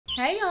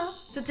Hey y'all.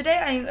 So today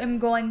I am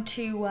going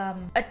to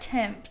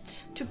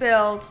attempt to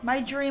build my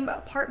dream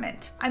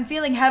apartment. I'm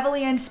feeling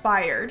heavily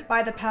inspired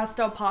by the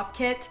pastel pop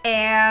kit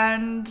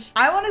and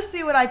I want to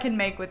see what I can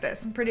make with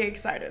this. I'm pretty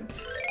excited.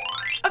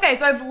 Okay,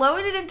 so I've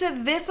loaded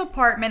into this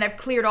apartment. I've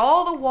cleared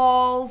all the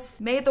walls,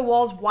 made the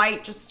walls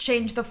white, just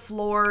changed the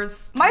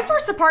floors. My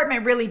first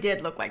apartment really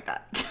did look like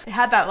that. It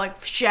had that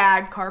like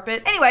shag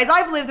carpet. Anyways,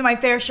 I've lived in my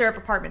fair share of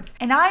apartments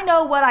and I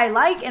know what I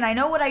like and I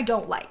know what I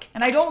don't like.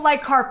 And I don't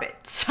like carpet,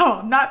 so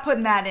I'm not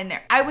putting that in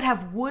there. I would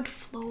have wood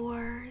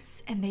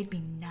floors and they'd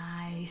be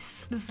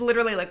nice. This is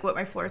literally like what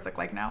my floors look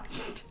like now.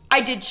 I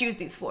did choose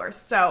these floors,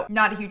 so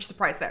not a huge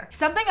surprise there.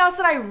 Something else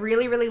that I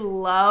really, really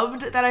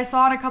loved that I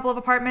saw in a couple of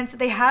apartments,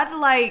 they had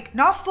like,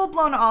 not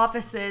full-blown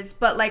offices,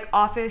 but like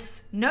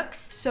office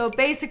nooks. So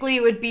basically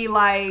it would be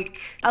like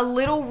a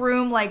little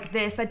room like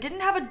this that didn't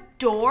have a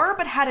door,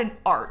 but had an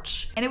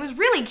arch. And it was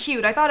really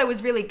cute. I thought it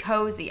was really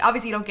cozy.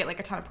 Obviously you don't get like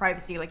a ton of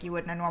privacy like you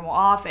would in a normal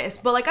office,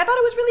 but like I thought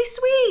it was really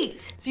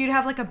sweet. So you'd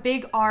have like a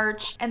big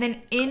arch and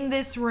then in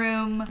this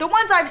room, the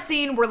ones I've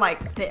seen were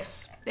like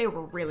this. They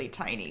were really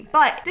tiny,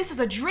 but this is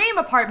a dream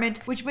apartment,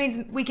 which means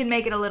we can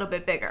make it a little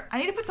bit bigger. I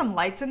need to put some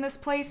lights in this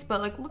place,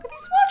 but like, look at these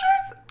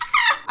swatches.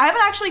 I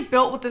haven't actually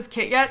built with this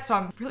kit yet, so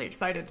I'm really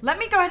excited. Let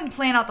me go ahead and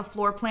plan out the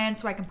floor plan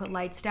so I can put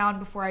lights down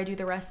before I do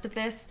the rest of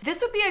this.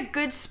 This would be a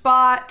good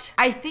spot,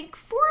 I think,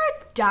 for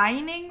a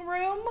dining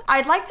room.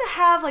 I'd like to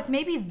have like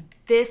maybe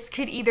this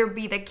could either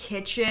be the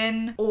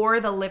kitchen or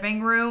the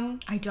living room.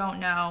 I don't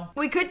know.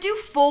 We could do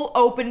full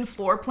open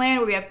floor plan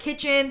where we have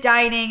kitchen,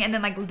 dining, and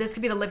then like this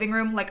could be the living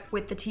room, like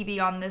with the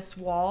TV on this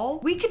wall.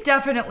 We could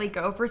definitely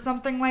go for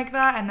something like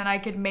that. And then I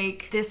could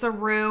make this a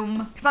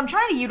room because I'm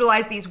trying to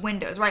utilize these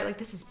windows, right? Like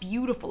this is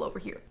beautiful over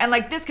here. And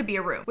like this could be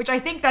a room, which I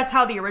think that's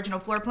how the original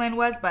floor plan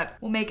was, but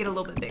we'll make it a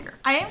little bit bigger.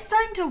 I am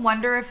starting to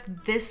wonder if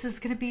this is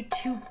gonna be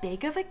too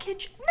big of a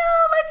kitchen.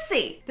 No, let's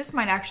see. This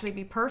might actually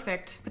be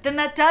perfect, but then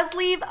that does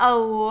leave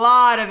a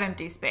lot of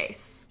empty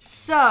space.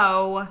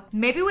 So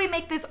maybe we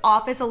make this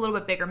office a little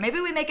bit bigger. Maybe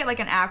we make it like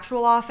an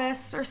actual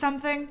office or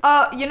something.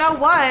 You know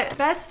what,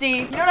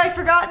 bestie? You know what I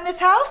forgot in this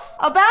house?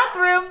 A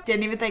bathroom.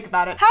 Didn't even think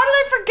about it. How did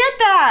I forget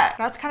that?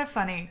 That's kind of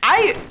funny.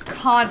 I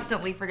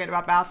constantly forget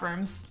about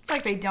bathrooms. It's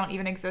like they don't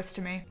even exist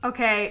to me.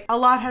 Okay, a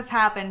lot has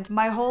happened.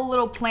 My whole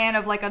little plan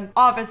of like an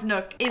office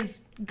nook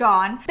is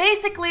gone.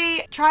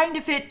 Basically, trying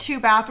to fit 2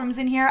 bathrooms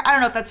in here. I don't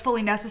know if that's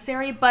fully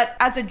necessary, but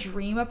as a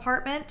dream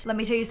apartment, let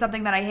me tell you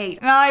something that I hate.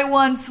 I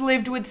once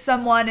lived with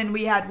someone and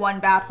we had 1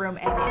 bathroom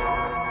and it was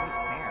a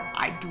nightmare.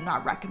 I do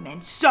not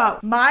recommend. So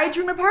my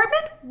dream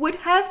apartment would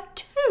have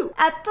 2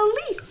 at the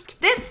least.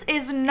 This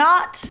is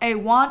not a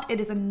want, it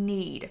is a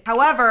need.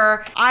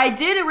 However, I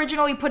did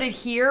originally put it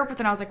here, but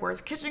then I was like, where's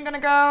the kitchen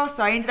gonna go?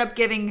 So I ended up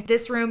giving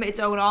this room its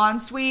own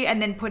ensuite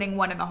and then putting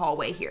 1 in the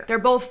hallway here. They're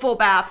both full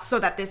baths so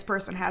that this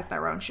person has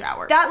their own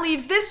shower. That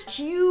leaves this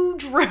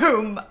huge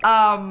room.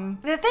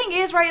 The thing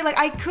is, right, like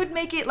I could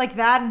make it like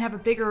that and have a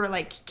bigger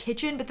like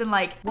kitchen, but then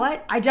like,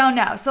 what? I don't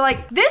know. So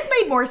like this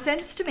made more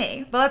sense to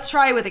me, but let's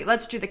try with it.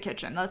 Let's do the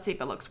kitchen. Let's see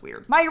if it looks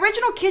weird. My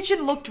original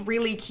kitchen looked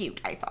really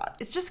cute, I thought.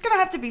 It's just gonna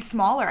have to be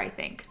smaller, I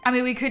think. I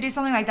mean, we could do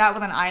something like that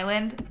with an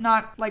island.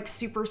 Not like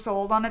super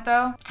sold on it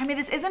though. I mean,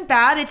 this isn't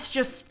bad. It's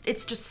just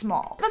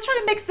small. Let's try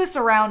to mix this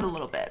around a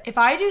little bit. If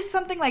I do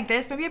something like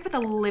this, maybe I put the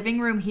living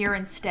room here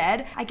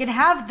instead. I can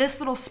have this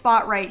little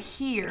spot right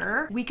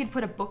here. We could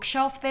put a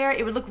bookshelf there.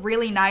 It would look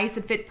really nice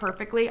and fit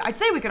perfectly. I'd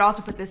say we could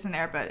also put this in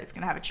there, but it's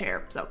gonna have a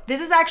chair. So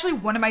this is actually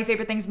one of my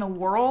favorite things in the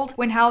world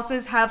when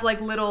houses have like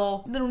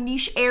little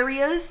niche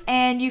areas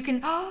and you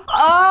can,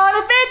 oh,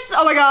 it fits.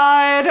 Oh my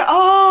God.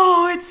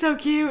 Oh, it's so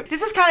cute.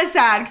 This is kind of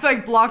sad because it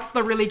like blocks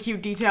the really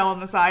cute detail on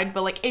the side,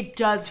 but like it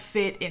does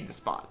fit in the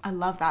spot. I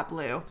love that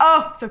blue.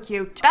 Oh, so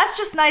cute. That's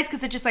just nice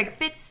because it just like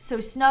fits so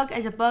snug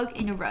as a bug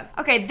in a rug.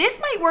 Okay,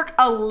 this might work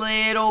a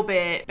little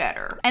bit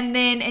better. And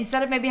then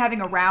instead of maybe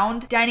having a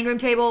round dining room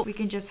table, we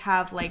can just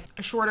have like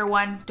a shorter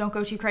one. Don't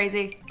go too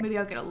crazy. Maybe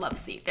I'll get a love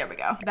seat. There we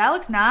go. That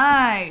looks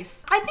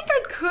nice. I think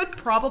I could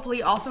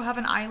probably also have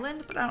an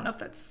island, but I don't know if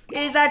that's,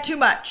 is that too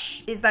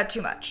much? Is that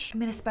too much? I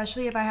mean,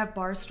 especially if I have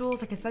bar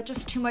stools, like is that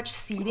just too much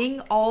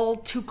seating all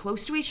too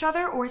close to each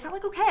other, or is that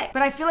like okay?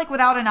 But I feel like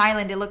without an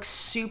island, it looks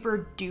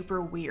super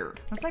duper weird.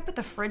 Let's like put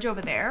the fridge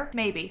over there.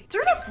 Maybe. Is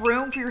there enough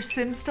room for your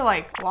Sims to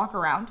like walk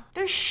around?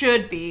 There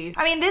should be.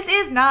 I mean, this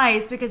is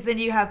nice because then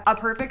you have a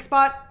perfect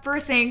spot for a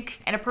sink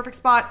and a perfect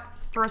spot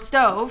for a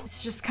stove.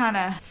 It's just kind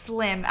of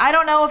slim. I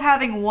don't know if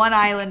having 1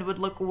 island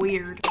would look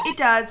weird. It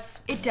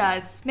does. It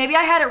does. Maybe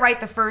I had it right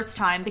the first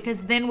time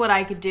because then what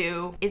I could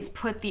do is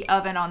put the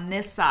oven on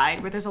this side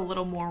where there's a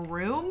little more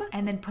room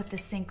and then put the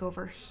sink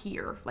over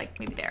here, like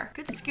maybe there.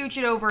 Could scooch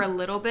it over a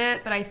little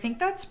bit, but I think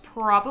that's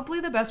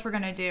probably the best we're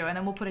gonna do. And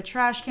then we'll put a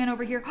trash can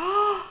over here.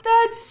 Oh,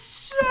 that's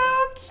so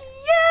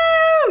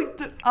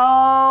cute.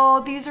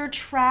 Oh, these are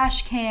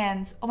trash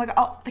cans. Oh my God.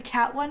 Oh, the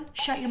cat one?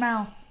 Shut your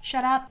mouth.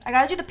 Shut up. I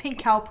gotta do the pink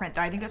cow print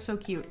though. I think that's so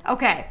cute.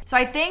 Okay, so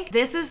I think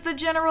this is the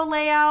general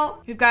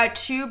layout. We've got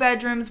 2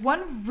 bedrooms.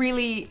 One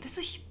really, this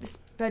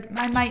bed.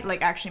 I might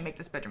like actually make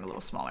this bedroom a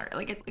little smaller.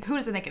 Like who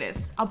does it think it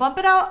is? I'll bump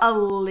it out a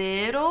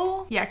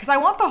little. Yeah, because I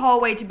want the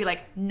hallway to be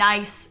like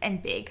nice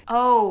and big.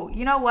 Oh,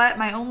 you know what?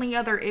 My only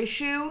other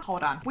issue,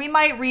 hold on. We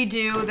might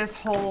redo this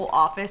whole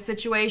office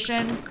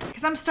situation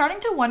because I'm starting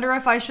to wonder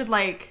if I should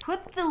like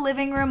put the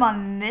living room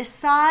on this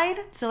side.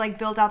 So like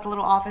build out the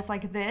little office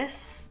like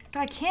this. But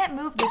I can't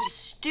move this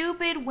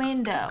stupid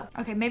window.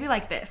 Okay, maybe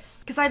like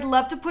this. Because I'd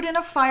love to put in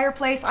a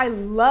fireplace. I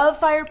love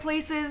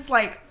fireplaces.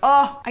 Like,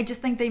 oh, I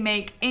just think they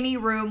make any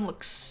room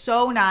look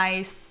so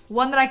nice.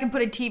 One that I can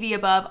put a TV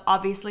above,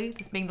 obviously,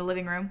 this being the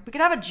living room. We could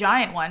have a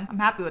giant one. I'm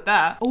happy with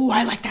that. Oh,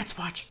 I like that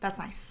swatch. That's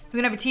nice. We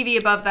can have a TV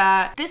above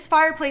that. This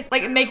fireplace,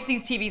 like it makes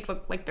these TVs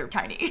look like they're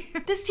tiny.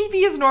 This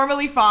TV is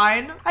normally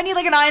fine. I need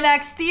like an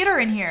IMAX theater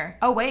in here.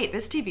 Oh wait,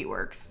 this TV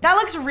works. That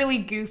looks really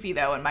goofy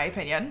though, in my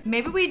opinion.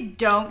 Maybe we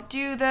don't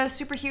do the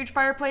super huge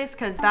fireplace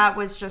because that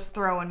was just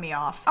throwing me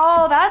off.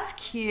 Oh, that's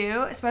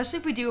cute. Especially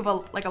if we do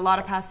have like a lot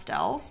of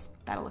pastels.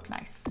 That'll look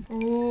nice.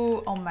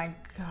 Ooh, oh my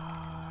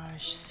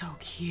gosh, so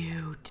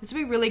cute. This would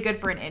be really good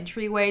for an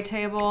entryway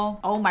table.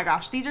 Oh my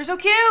gosh, these are so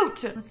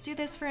cute. Let's do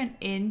this for an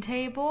end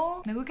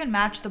table. Maybe we can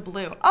match the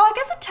blue. Oh, I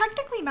guess it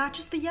technically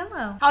matches the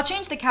yellow. I'll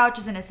change the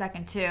couches in a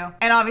second too.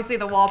 And obviously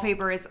the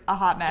wallpaper is a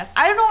hot mess.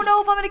 I don't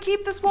know if I'm gonna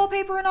keep this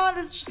wallpaper or not.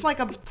 This is just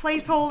like a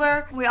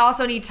placeholder. We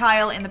also need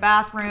tile in the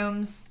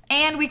bathrooms.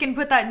 And we can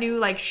put that new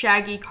like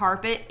shaggy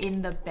carpet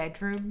in the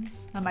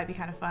bedrooms. That might be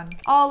kind of fun.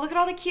 Oh, look at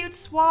all the cute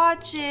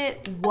swatches.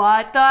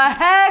 What the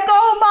heck?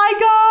 Oh my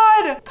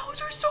God.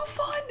 Those are so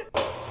fun.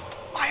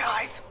 My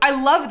eyes. I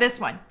love this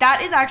one.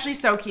 That is actually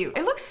so cute.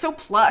 It looks so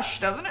plush,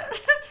 doesn't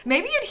it?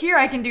 Maybe in here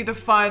I can do the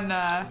fun,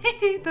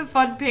 the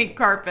fun pink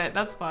carpet.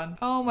 That's fun.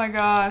 Oh my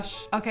gosh.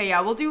 Okay, yeah,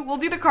 we'll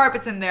do the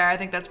carpets in there. I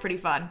think that's pretty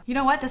fun. You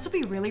know what? This would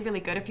be really, really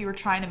good if you were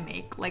trying to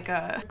make like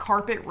a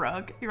carpet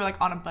rug. You were like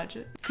on a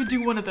budget. Could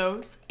do one of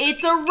those.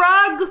 It's a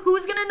rug.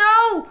 Who's gonna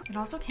know? It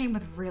also came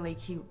with really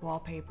cute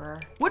wallpaper.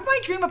 Would my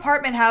dream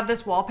apartment have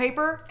this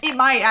wallpaper? It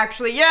might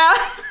actually, yeah.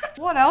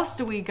 What else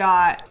do we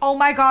got? Oh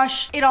my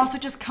gosh. It also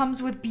just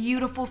comes with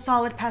beautiful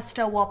solid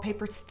pastel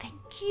wallpapers. Thank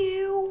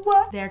you.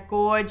 They're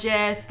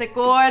gorgeous. They're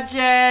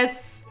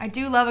gorgeous. I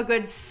do love a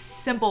good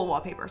simple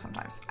wallpaper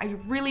sometimes. I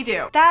really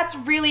do. That's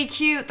really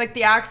cute. Like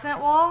the accent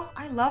wall.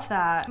 I love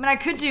that. I mean, I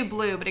could do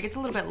blue, but it gets a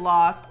little bit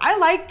lost. I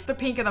like the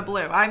pink and the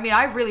blue. I mean,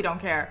 I really don't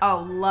care.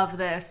 Oh, love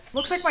this.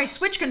 Looks like my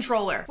Switch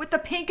controller with the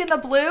pink and the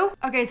blue.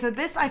 Okay, so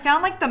this, I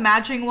found like the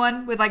matching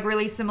one with like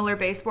really similar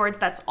baseboards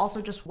that's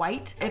also just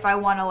white. If I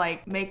want to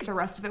like make the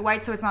rest of it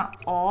white so it's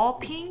not all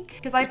pink.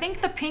 Because I think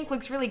the pink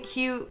looks really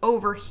cute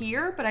over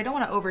here, but I don't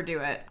want to overdo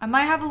it. I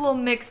might have a little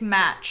mix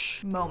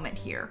match moment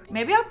here.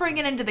 Maybe I'll bring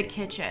it into the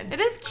kitchen. It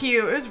is cute.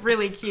 It was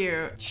really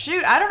cute.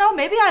 Shoot, I don't know.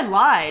 Maybe I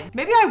lied.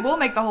 Maybe I will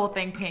make the whole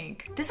thing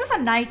pink. This is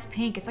a nice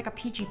pink. It's like a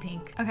peachy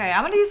pink. Okay,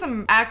 I'm gonna do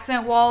some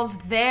accent walls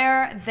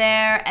there,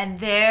 there, and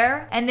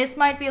there. And this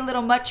might be a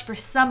little much for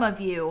some of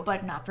you,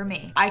 but not for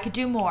me. I could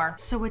do more.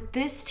 So with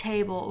this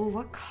table, ooh,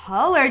 what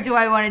color do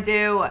I want to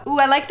do? Ooh,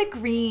 I like the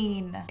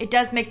green. It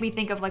does make me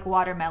think of like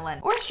watermelon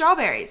or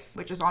strawberries,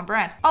 which is on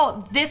brand.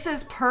 Oh, this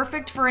is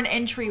perfect for an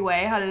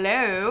entryway.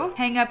 Hello.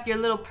 Hang up your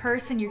little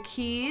purse and your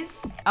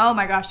keys. Oh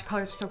my gosh, the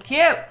colors are so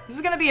cute. This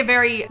is gonna be a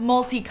very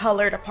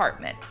multicolored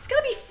apartment. It's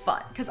gonna be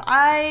fun because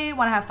I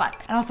want to have fun.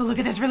 And also look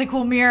at this really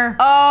cool mirror.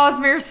 Oh, this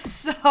mirror is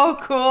so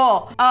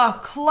cool. Oh,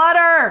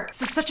 clutter.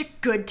 This is such a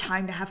good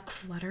time to have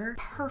clutter.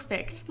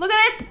 Perfect. Look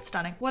at this.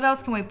 Stunning. What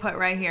else can we put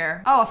right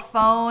here? Oh, a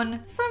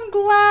phone, some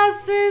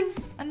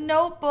glasses, a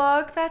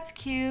notebook. That's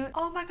cute.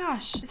 Oh my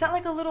gosh. Is that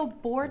like a little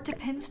board to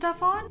pin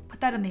stuff on?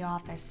 Put that in the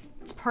office.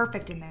 It's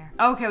perfect in there.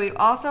 Okay, we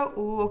also,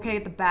 ooh, okay,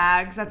 the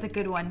bags. That's a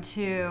good one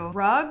too.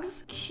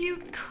 Rugs.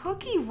 Cute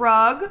cookie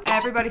rug.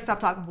 Everybody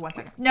stop talking for 1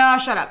 second. No,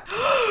 shut up.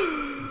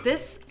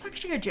 This is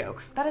actually a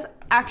joke. That is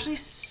actually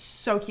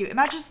so cute. It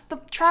matches the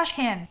trash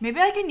can. Maybe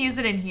I can use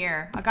it in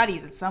here. I gotta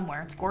use it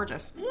somewhere. It's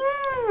gorgeous.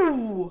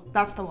 Ooh,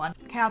 that's the one.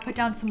 Okay, I'll put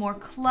down some more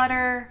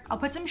clutter. I'll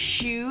put some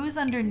shoes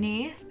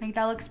underneath. I think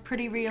that looks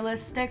pretty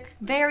realistic.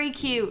 Very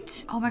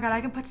cute. Oh my God,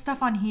 I can put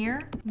stuff on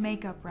here.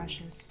 Makeup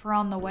brushes for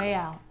on the way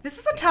out. This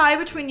is a tie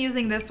between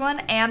using this one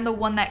and the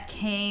one that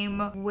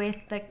came with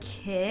the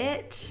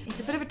kit. It's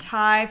a bit of a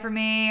tie for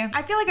me.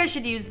 I feel like I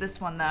should use this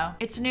one though.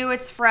 It's new,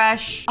 it's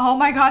fresh. Oh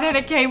my God, and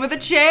it came with a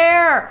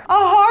chair. A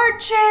heart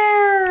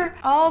chair.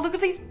 Oh, look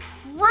at these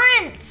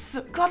prints.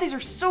 God, these are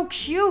so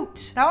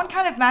cute. That one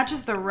kind of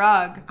matches the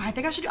rug. I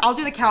think I'll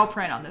do the cow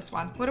print on this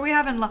one. What do we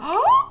have in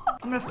oh,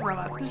 I'm gonna throw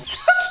up. This is so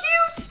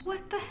cute.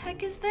 What the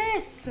heck is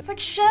this? It's like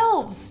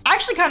shelves. I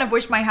actually kind of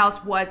wish my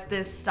house was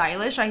this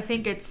stylish. I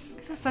think this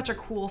is such a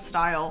cool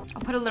style.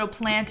 I'll put a little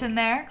plant in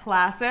there.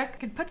 Classic. I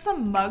could put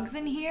some mugs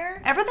in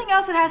here. Everything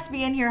else that has to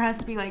be in here has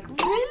to be like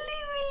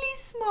really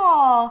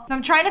small.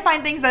 I'm trying to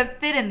find things that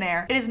fit in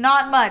there. It is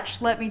not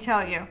much, let me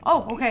tell you.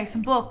 Oh, okay,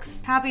 some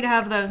books. Happy to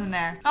have those in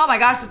there. Oh my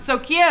gosh, it's so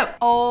cute.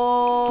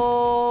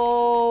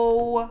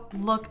 Oh,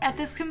 look at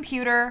this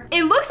computer.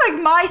 It looks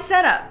like my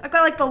setup. I've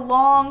got like the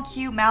long,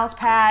 cute mouse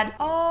pad.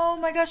 Oh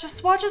my gosh, the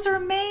swatches are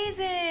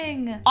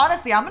amazing.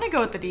 Honestly, I'm gonna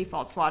go with the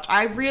default swatch.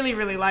 I really,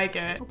 really like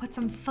it. We'll put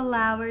some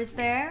flowers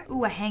there.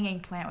 Ooh, a hanging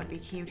plant would be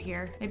cute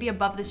here. Maybe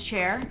above this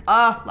chair.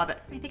 Oh, love it.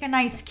 I think a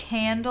nice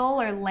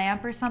candle or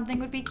lamp or something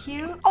would be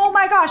cute. Oh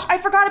my gosh, I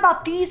forgot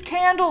about these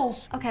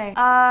candles. Okay,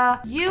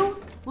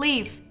 you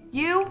leave.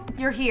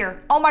 You're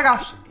here. Oh my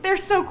gosh, they're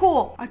so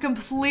cool. I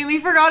completely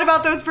forgot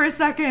about those for a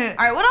second.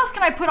 All right, what else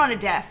can I put on a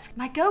desk?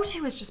 My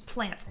go-to is just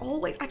plants,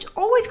 always. I just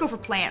always go for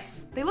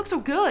plants. They look so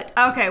good.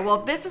 Okay, well,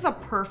 this is a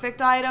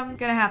perfect item.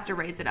 Gonna have to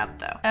raise it up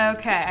though.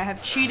 Okay, I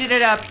have cheated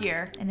it up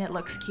here and it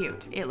looks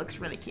cute. It looks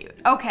really cute.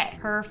 Okay,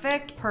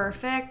 perfect.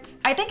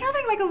 I think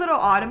having like a little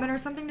ottoman or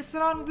something to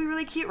sit on would be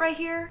really cute right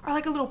here. Or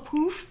like a little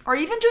poof. Or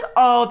even just,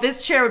 oh,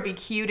 this chair would be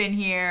cute in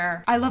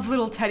here. I love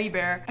little teddy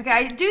bear. Okay,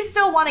 I do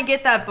still want to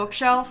get that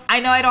bookshelf. I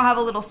know I don't have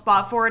a little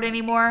spot for it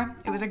anymore.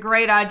 It was a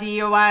great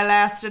idea while it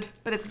lasted,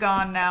 but it's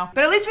gone now.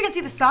 But at least we can see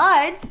the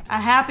sides.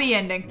 A happy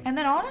ending. And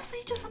then honestly,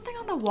 just something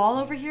on the wall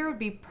over here would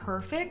be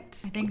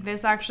perfect. I think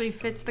this actually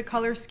fits the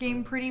color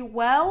scheme pretty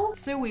well,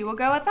 so we will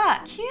go with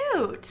that.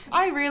 Cute.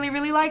 I really,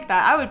 really like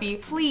that. I would be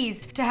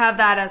pleased to have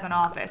that as an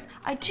office.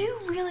 I do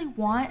really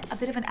want a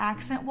bit of an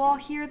accent wall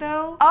here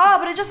though. Oh,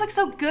 but it just looks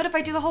so good if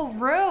I do the whole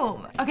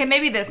room. Okay,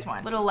 maybe this one.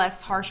 A little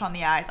less harsh on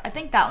the eyes. I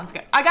think that one's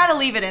good. I gotta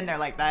leave it in there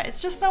like that.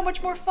 It's just so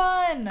much more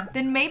fun.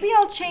 Then maybe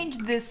I'll change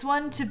this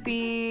one to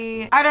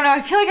be, I don't know,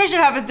 I feel like I should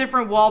have a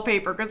different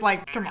wallpaper because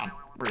like, come on.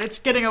 It's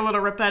getting a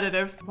little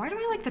repetitive. Why do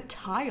I like the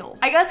tile?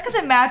 I guess because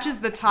it matches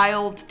the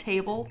tiled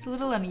table. It's a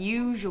little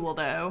unusual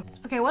though.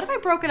 Okay, what if I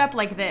broke it up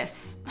like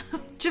this?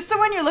 Just so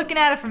when you're looking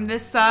at it from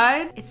this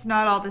side, it's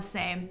not all the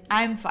same.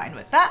 I'm fine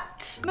with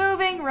that.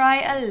 Moving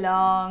right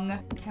along.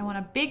 Okay, I want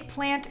a big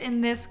plant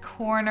in this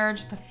corner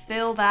just to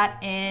fill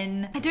that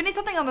in. I do need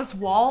something on this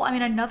wall. I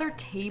mean, another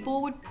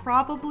table would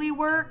probably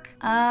work.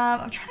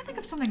 I'm trying to think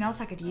of something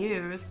else I could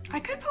use. I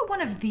could put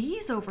one of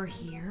these over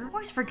here. I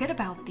always forget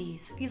about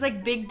these. These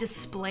like big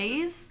displays.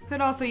 Could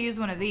also use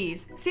one of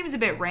these. Seems a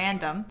bit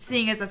random,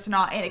 seeing as it's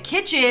not in a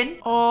kitchen.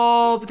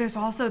 Oh, but there's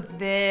also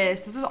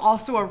this. This is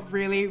also a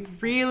really,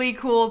 really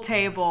cool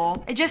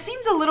table. It just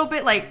seems a little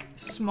bit like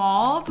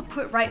small to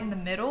put right in the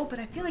middle, but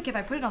I feel like if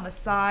I put it on the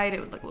side, it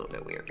would look a little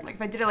bit weird. Like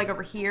if I did it like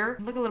over here, it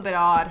would look a little bit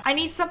odd. I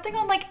need something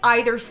on like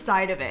either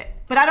side of it,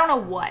 but I don't know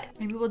what.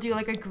 Maybe we'll do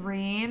like a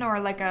green or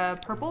like a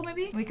purple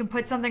maybe. We can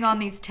put something on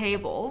these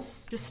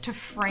tables just to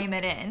frame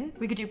it in.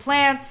 We could do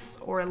plants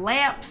or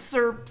lamps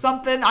or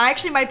something. I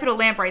actually might put a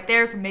lamp right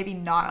there, so maybe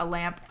not a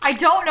lamp. I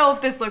don't know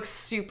if this looks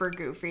super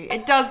goofy.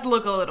 It does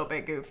look a little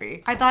bit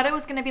goofy. I thought it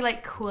was gonna be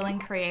like cool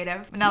and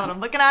creative, but now that I'm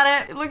looking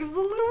at it, it looks a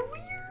little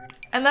weird.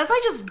 Unless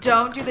I just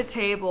don't do the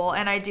table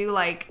and I do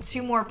like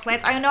 2 more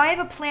plants. I know I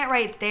have a plant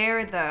right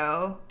there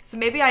though. So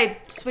maybe I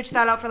switch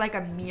that out for like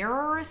a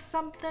mirror or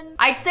something.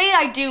 I'd say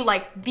I do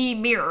like the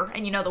mirror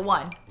and you know the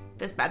one.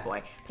 This bad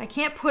boy. But I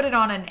can't put it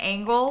on an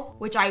angle,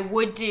 which I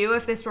would do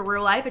if this were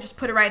real life. I just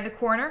put it right in the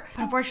corner.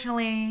 But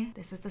unfortunately,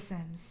 this is The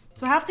Sims.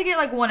 So I have to get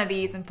like one of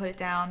these and put it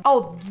down.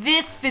 Oh,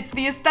 this fits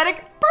the aesthetic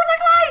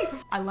perfectly.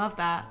 I love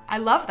that. I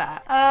love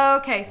that.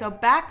 Okay, so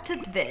back to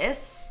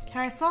this. Okay,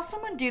 I saw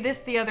someone do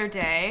this the other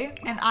day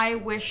and I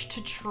wish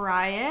to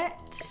try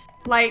it.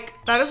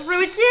 Like, that is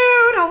really cute.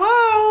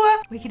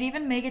 Hello. We could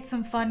even make it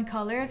some fun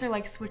colors or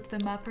like switch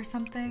them up or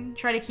something.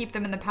 Try to keep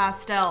them in the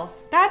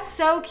pastels. That's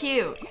so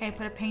cute. Okay,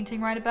 put a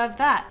painting right above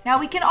that. Now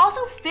we can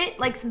also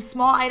fit like some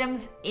small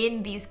items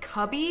in these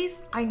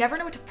cubbies. I never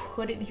know what to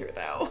put in here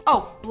though.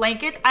 Oh,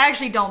 blankets. I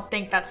actually don't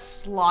think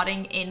that's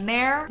slotting in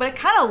there, but it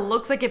kind of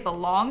looks like it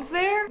belongs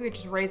there. We could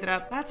just raise it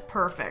up. That's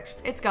perfect.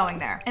 It's going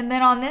there. And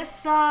then on this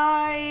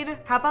side,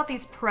 how about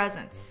these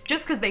presents?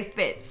 Just because they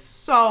fit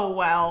so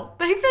well.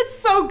 They fit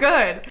so good.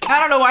 I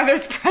don't know why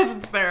there's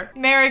presents there.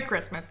 Merry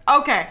Christmas.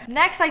 Okay,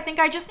 next I think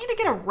I just need to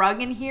get a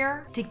rug in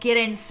here to get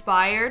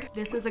inspired.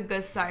 This is a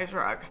good size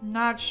rug.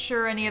 Not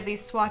sure any of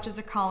these swatches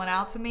are calling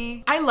out to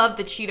me. I love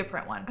the cheetah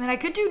print one. I mean, I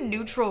could do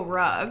neutral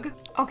rug.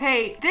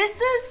 Okay,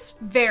 this is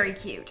very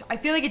cute. I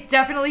feel like it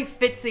definitely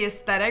fits the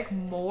aesthetic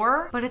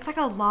more, but it's like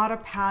a lot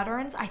of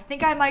patterns. I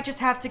think I might just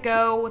have to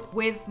go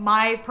with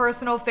my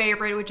personal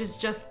favorite, which is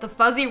just the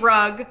fuzzy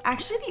rug.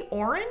 Actually, the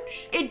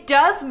orange, it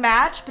does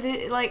match, but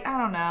it like, I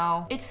don't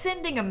know. It's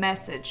sending a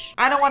message.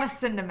 I don't want to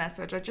send a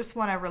message. I just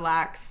want to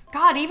relax.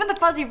 God, even the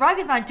fuzzy rug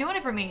is not doing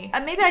it for me.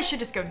 Maybe I should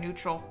just go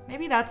neutral.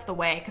 Maybe that's the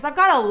way, because I've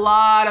got a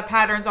lot of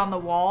patterns on the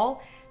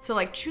wall. So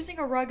like choosing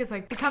a rug is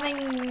like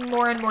becoming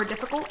more and more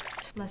difficult.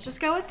 Let's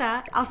just go with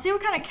that. I'll see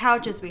what kind of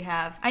couches we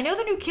have. I know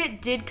the new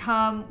kit did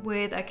come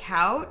with a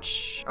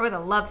couch, or with a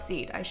love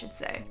seat, I should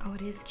say. Oh,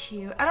 it is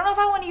cute. I don't know if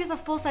I want to use a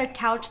full-size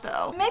couch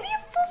though. Maybe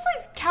a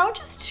full-size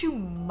couch is too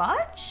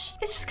much?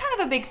 It's just kind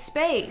of a big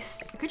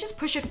space. I could just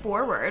push it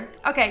forward.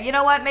 Okay, you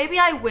know what? Maybe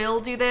I will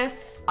do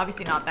this.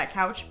 Obviously not that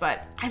couch,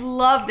 but I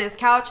love this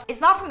couch.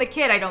 It's not from the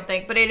kit, I don't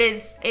think, but it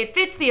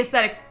fits the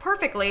aesthetic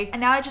perfectly. And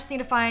now I just need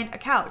to find a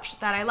couch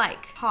that I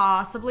like.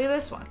 Possibly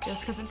this one,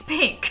 just because it's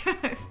pink.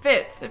 It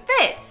fits, it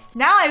fits.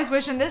 Now I was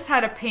wishing this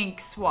had a pink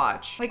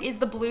swatch. Like, is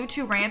the blue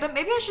too random?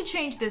 Maybe I should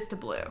change this to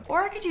blue.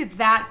 Or I could do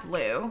that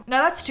blue.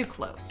 No, that's too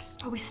close.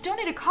 Oh, we still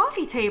need a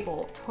coffee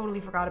table. Totally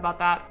forgot about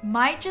that.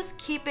 Might just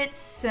keep it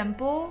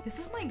simple. This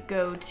is my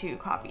go-to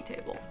coffee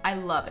table. I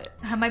love it.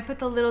 I might put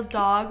the little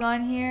dog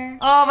on here.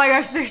 Oh my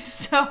gosh, they're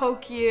so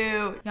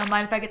cute. Y'all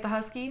mind if I get the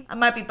husky? I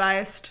might be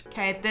biased.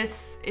 Okay,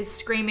 this is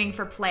screaming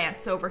for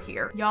plants over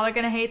here. Y'all are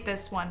gonna hate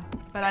this one,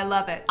 but I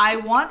love it. I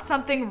want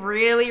something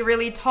really,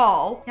 really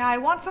tall. Yeah, I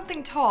want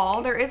something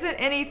tall. There isn't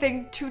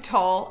anything too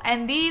tall,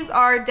 and these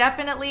are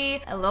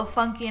definitely a little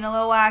funky and a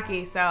little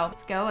wacky, so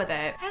let's go with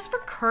it. As for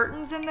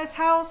curtains in this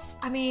house,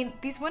 I mean,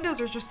 these windows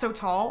are just so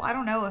tall. I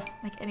don't know if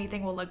like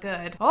anything will look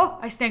good. Oh,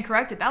 I stand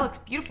corrected. That looks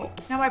beautiful.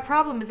 Now my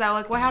problem is that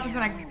like, what happens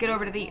when I get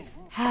over to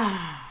these?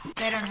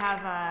 They don't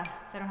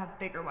have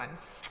bigger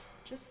ones.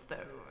 Just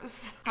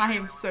those. I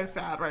am so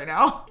sad right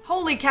now.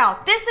 Holy cow,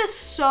 this is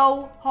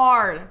so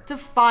hard to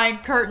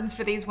find curtains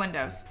for these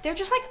windows. They're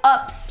just like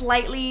up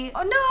slightly.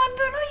 Oh no,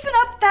 they're not even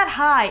up that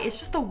high. It's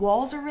just the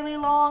walls are really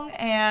long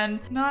and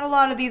not a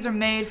lot of these are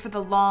made for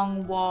the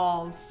long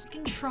walls. You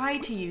can try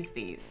to use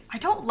these. I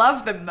don't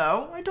love them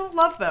though. I don't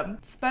love them.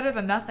 It's better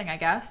than nothing, I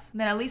guess. And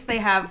then at least they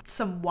have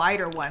some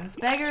wider ones.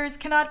 Beggars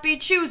cannot be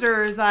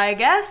choosers, I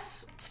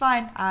guess. It's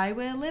fine. I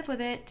will live with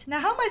it. Now,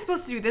 how am I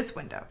supposed to do this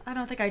window? I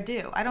don't think I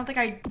do. I don't think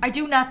I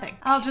do nothing.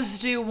 I'll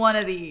just do one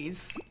of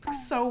these.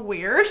 Looks so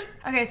weird.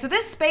 Okay, so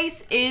this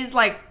space is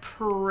like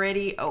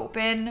pretty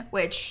open,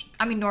 which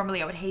I mean,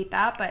 normally I would hate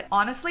that, but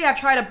honestly, I've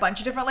tried a bunch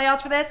of different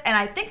layouts for this and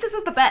I think this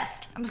is the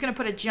best. I'm just gonna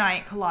put a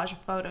giant collage of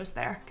photos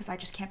there because I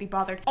just can't be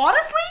bothered.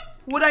 Honestly,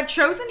 what I've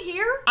chosen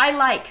here,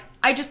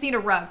 I just need a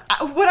rug.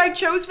 What I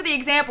chose for the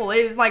example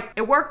is like,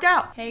 it worked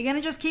out. Okay, you're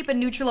gonna just keep it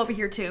neutral over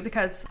here too,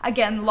 because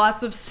again,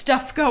 lots of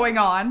stuff going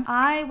on.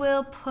 I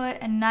will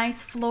put a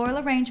nice floral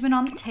arrangement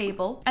on the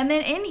table. And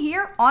then in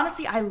here,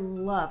 honestly, I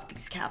love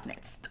these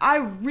cabinets. I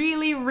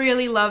really,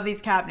 really love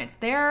these cabinets.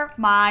 They're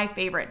my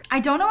favorite. I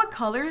don't know what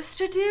colors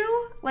to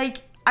do.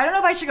 Like, I don't know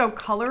if I should go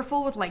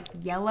colorful with like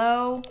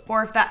yellow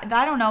or if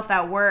I don't know if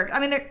that works. I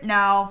mean,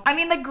 no. I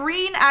mean, the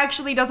green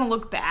actually doesn't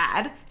look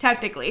bad,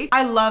 technically.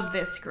 I love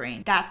this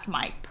green. That's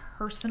my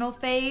personal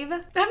fave.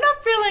 I'm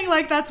not feeling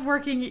like that's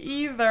working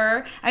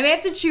either. I may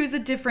have to choose a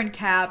different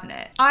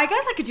cabinet. I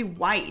guess I could do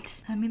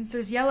white. I mean,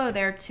 there's yellow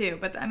there too,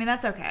 but I mean,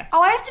 that's okay.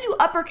 Oh, I have to do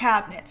upper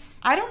cabinets.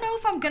 I don't know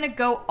if I'm gonna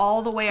go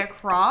all the way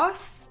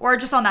across or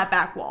just on that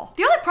back wall.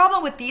 The only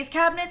problem with these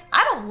cabinets,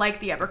 I don't like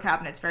the upper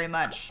cabinets very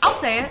much. I'll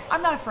say it,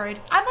 I'm not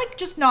afraid. I'm like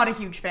just not a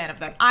huge fan of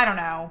them. I don't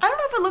know. I don't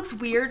know if it looks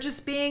weird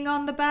just being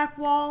on the back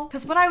wall,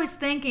 because what I was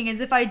thinking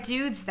is if I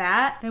do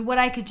that, then what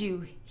I could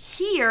do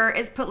here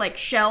is put like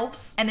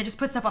shelves and then just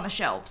put stuff on the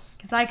shelves,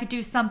 because I could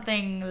do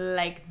something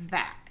like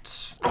that.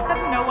 I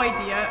have no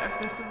idea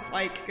if this is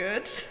like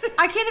good.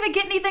 I can't even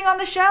get anything on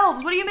the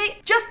shelves. What do you mean?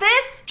 Just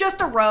this? Just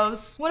a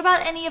rose. What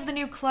about any of the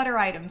new clutter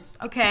items?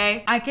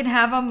 Okay, I can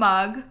have a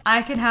mug.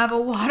 I can have a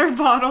water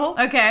bottle.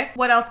 Okay,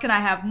 what else can I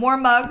have? More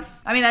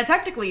mugs. I mean, that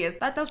technically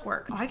that does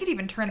work. Oh, I could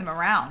even turn them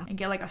around and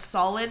get like a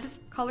solid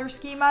color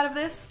scheme out of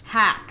this.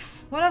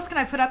 Hacks. What else can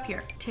I put up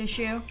here?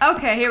 Tissue.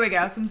 Okay, here we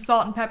go. Some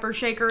salt and pepper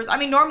shakers. I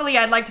mean, normally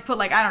I'd like to put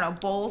like, I don't know,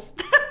 bowls.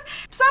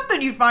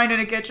 Something you'd find in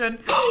a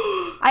kitchen.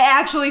 I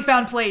actually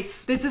found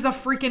plates. This is a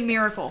freaking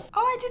miracle.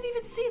 Oh, I didn't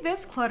even see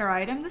this clutter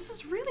item. This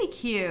is really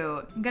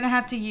cute. I'm gonna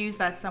have to use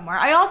that somewhere.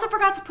 I also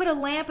forgot to put a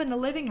lamp in the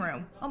living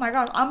room. Oh my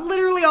gosh, I'm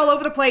literally all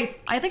over the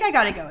place. I think I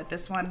gotta go with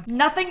this one.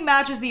 Nothing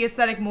matches the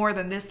aesthetic more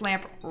than this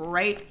lamp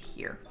right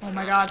here. Oh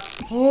my God.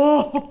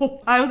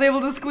 Oh, I was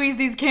able to squeeze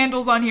these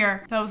candles on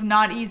here. That was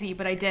not easy,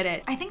 but I did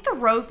it. I think the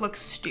rose looks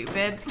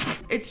stupid.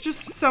 It's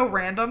just so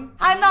random.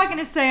 I'm not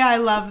gonna say I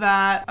love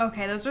that.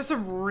 Okay, those are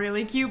some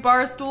really cute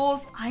bar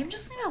stools. I'm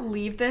just gonna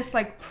leave this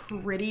like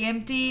pretty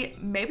empty.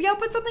 Maybe I'll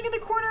put something in the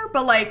corner,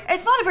 but like,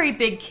 it's not a very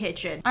big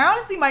kitchen. I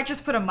honestly might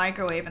just put a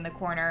microwave in the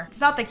corner.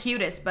 It's not the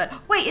cutest, but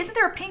wait, isn't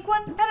there a pink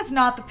one? That is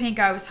not the pink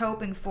I was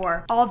hoping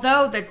for.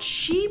 Although the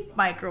cheap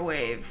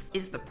microwave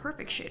is the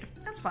perfect shade of,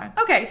 that's fine.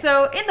 Okay,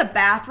 so in the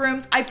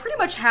bathrooms, I pretty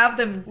much have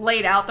them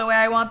laid out the way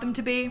I want them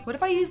to be. What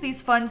if I use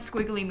these fun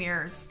squiggly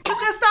mirrors? Who's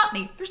gonna stop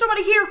me? There's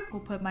nobody here.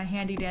 We'll put my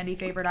handy dandy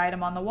favorite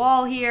item on the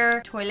wall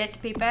here. Toilet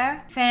paper,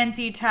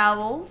 fancy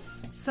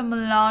towels, some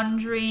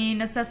laundry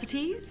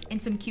necessities in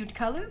some cute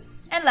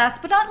colors. And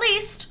last but not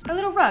least, a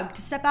little rug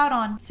to step out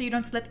on so you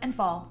don't slip and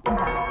fall and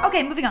die.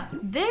 Okay, moving on.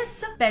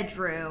 This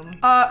bedroom.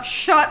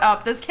 Shut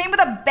up. This came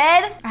with a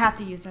bed. I have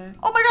to use it.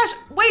 Oh my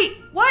gosh, wait,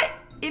 what?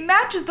 It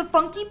matches the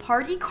funky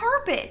party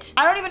carpet.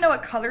 I don't even know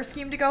what color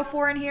scheme to go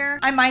for in here.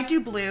 I might do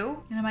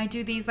blue, and I might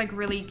do these like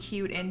really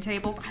cute end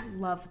tables. I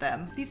love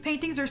them. These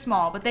paintings are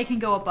small, but they can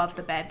go above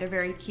the bed. They're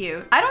very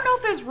cute. I don't know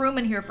if there's room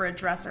in here for a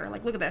dresser.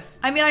 Like, look at this.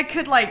 I mean, I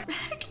could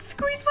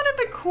squeeze one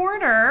in the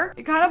corner.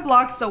 It kind of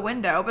blocks the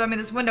window, but I mean,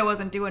 this window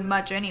wasn't doing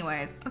much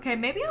anyways. Okay,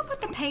 maybe I'll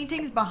put the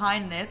paintings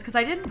behind this because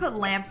I didn't put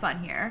lamps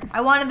on here.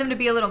 I wanted them to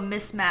be a little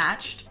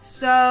mismatched.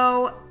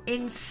 So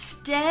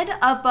instead,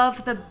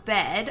 above the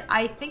bed,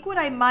 I think what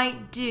I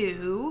might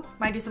do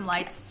some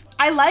lights.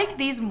 I like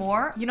these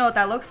more. You know what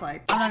that looks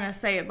like. I'm not gonna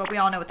say it, but we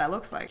all know what that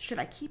looks like. Should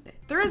I keep it?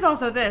 There is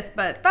also this,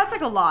 but that's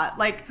like a lot.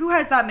 Like, who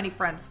has that many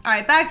friends? All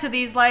right, back to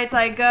these lights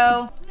I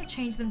go. I'm gonna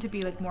change them to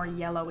be like more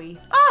yellowy.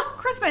 Oh,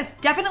 Christmas.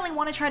 Definitely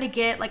want to try to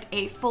get like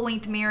a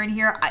full-length mirror in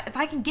here. If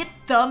I can get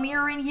the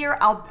mirror in here,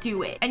 I'll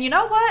do it. And you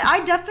know what?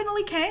 I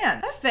definitely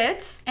can. That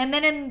fits. And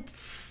then in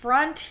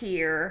front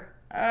here,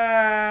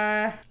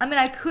 I mean,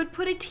 I could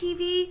put a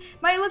TV.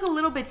 Might look a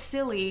little bit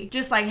silly,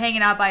 just like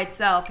hanging out by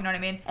itself, you know what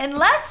I mean?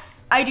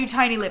 Unless I do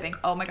tiny living.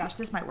 Oh my gosh,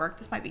 this might work.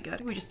 This might be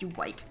good. We just do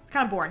white. It's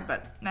kind of boring,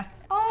 but nah.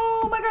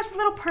 Oh my gosh,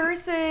 little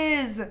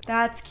purses.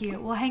 That's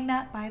cute. We'll hang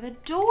that by the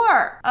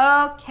door.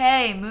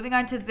 Okay, moving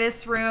on to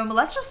this room.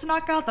 Let's just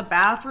knock out the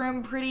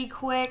bathroom pretty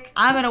quick.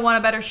 I'm gonna want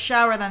a better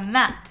shower than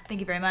that. Thank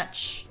you very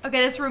much.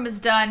 Okay, this room is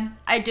done.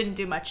 I didn't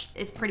do much.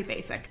 It's pretty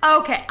basic.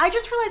 Okay, I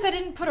just realized I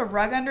didn't put a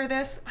rug under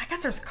this. I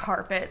guess there's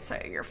carpet, so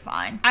you're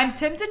fine. I'm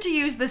tempted to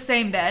use the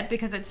same bed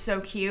because it's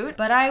so cute,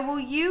 but I will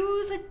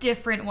use a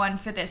different one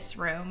for this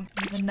room,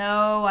 even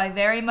though I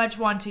very much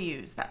want to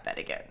use that bed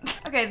again.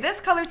 Okay, this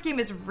color scheme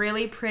is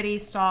really pretty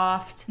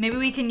soft. Maybe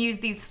we can use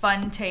these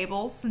fun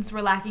tables since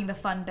we're lacking the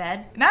fun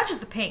bed. It matches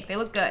the pink. They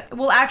look good.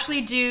 We'll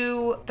actually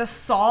do the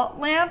salt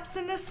lamps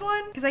in this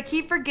one because I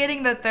keep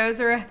forgetting that those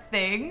are a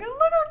thing. Look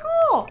how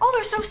cool. Oh,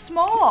 they're so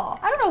small.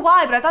 I don't know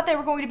why, but I thought they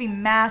were going to be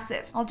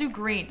massive. I'll do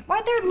green. Why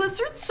are their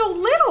lizards so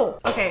little?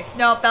 Okay,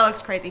 nope, that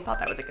looks crazy. Thought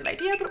that was a good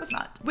idea, but it was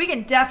not. We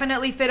can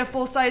definitely fit a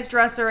full-size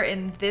dresser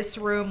in this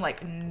room,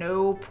 like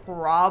no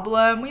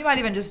problem. We might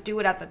even just do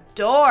it at the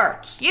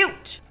door.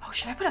 Cute. Oh,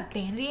 should I put a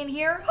vanity in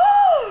here?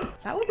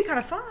 That would be kind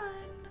of fun.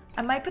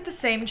 I might put the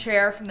same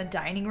chair from the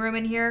dining room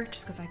in here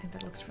just because I think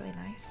that looks really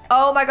nice.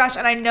 Oh my gosh,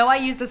 and I know I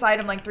used this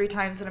item like 3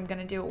 times and I'm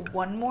gonna do it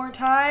one more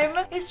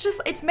time.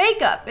 It's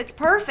makeup. It's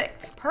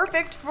perfect.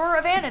 Perfect for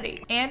a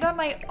vanity. And I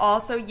might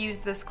also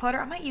use this clutter.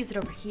 I might use it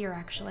over here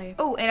actually.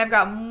 Oh, and I've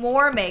got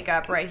more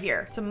makeup right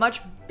here. It's a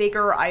much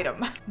bigger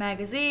item.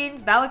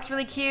 Magazines, that looks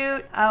really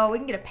cute. Oh, we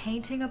can get a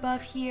painting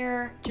above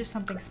here. Just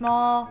something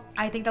small.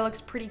 I think that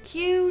looks pretty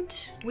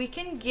cute. We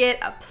can get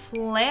a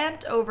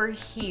plant over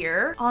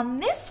here on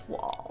this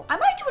wall. I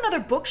might do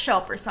another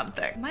bookshelf or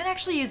something. I might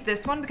actually use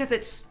this one because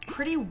it's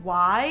pretty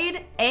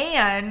wide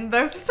and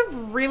there's just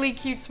some really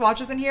cute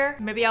swatches in here.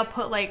 Maybe I'll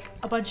put like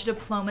a bunch of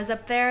diplomas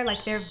up there.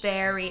 Like they're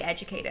very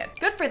educated.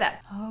 Good for them.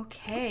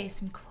 Okay,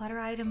 some clutter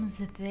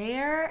items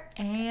there.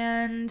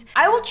 And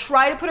I will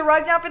try to put a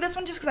rug down for this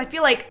one just because I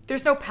feel like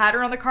there's no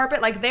pattern on the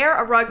carpet. Like there,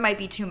 a rug might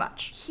be too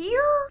much.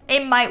 Here,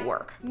 it might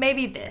work.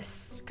 Maybe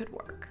this could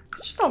work.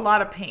 It's just a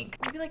lot of pink.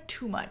 Maybe like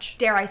too much,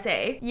 dare I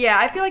say. Yeah,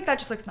 I feel like that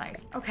just looks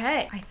nice.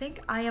 Okay, I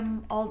think I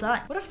am all done.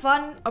 What a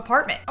fun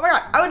apartment. Oh my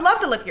God, I would love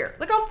to live here.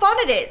 Look how fun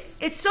it is.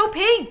 It's so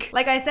pink.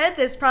 Like I said,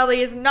 this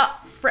probably is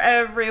not for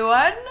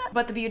everyone,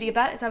 but the beauty of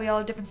that is that we all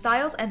have different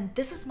styles and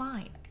this is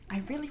mine.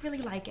 I really,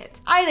 really like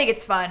it. I think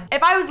it's fun.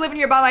 If I was living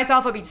here by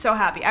myself, I'd be so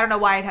happy. I don't know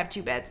why I'd have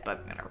 2 beds,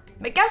 but whatever.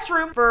 My guest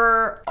room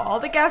for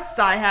all the guests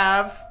I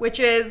have, which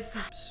is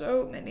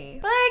so many.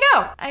 But there you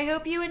go. I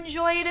hope you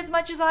enjoy it as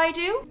much as I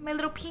do. My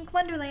little pink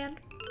wonderland.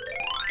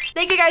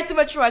 Thank you guys so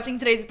much for watching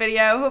today's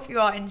video. Hope you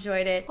all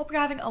enjoyed it. Hope you're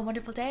having a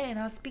wonderful day and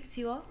I'll speak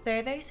to you all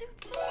very, very soon.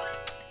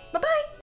 Bye-bye.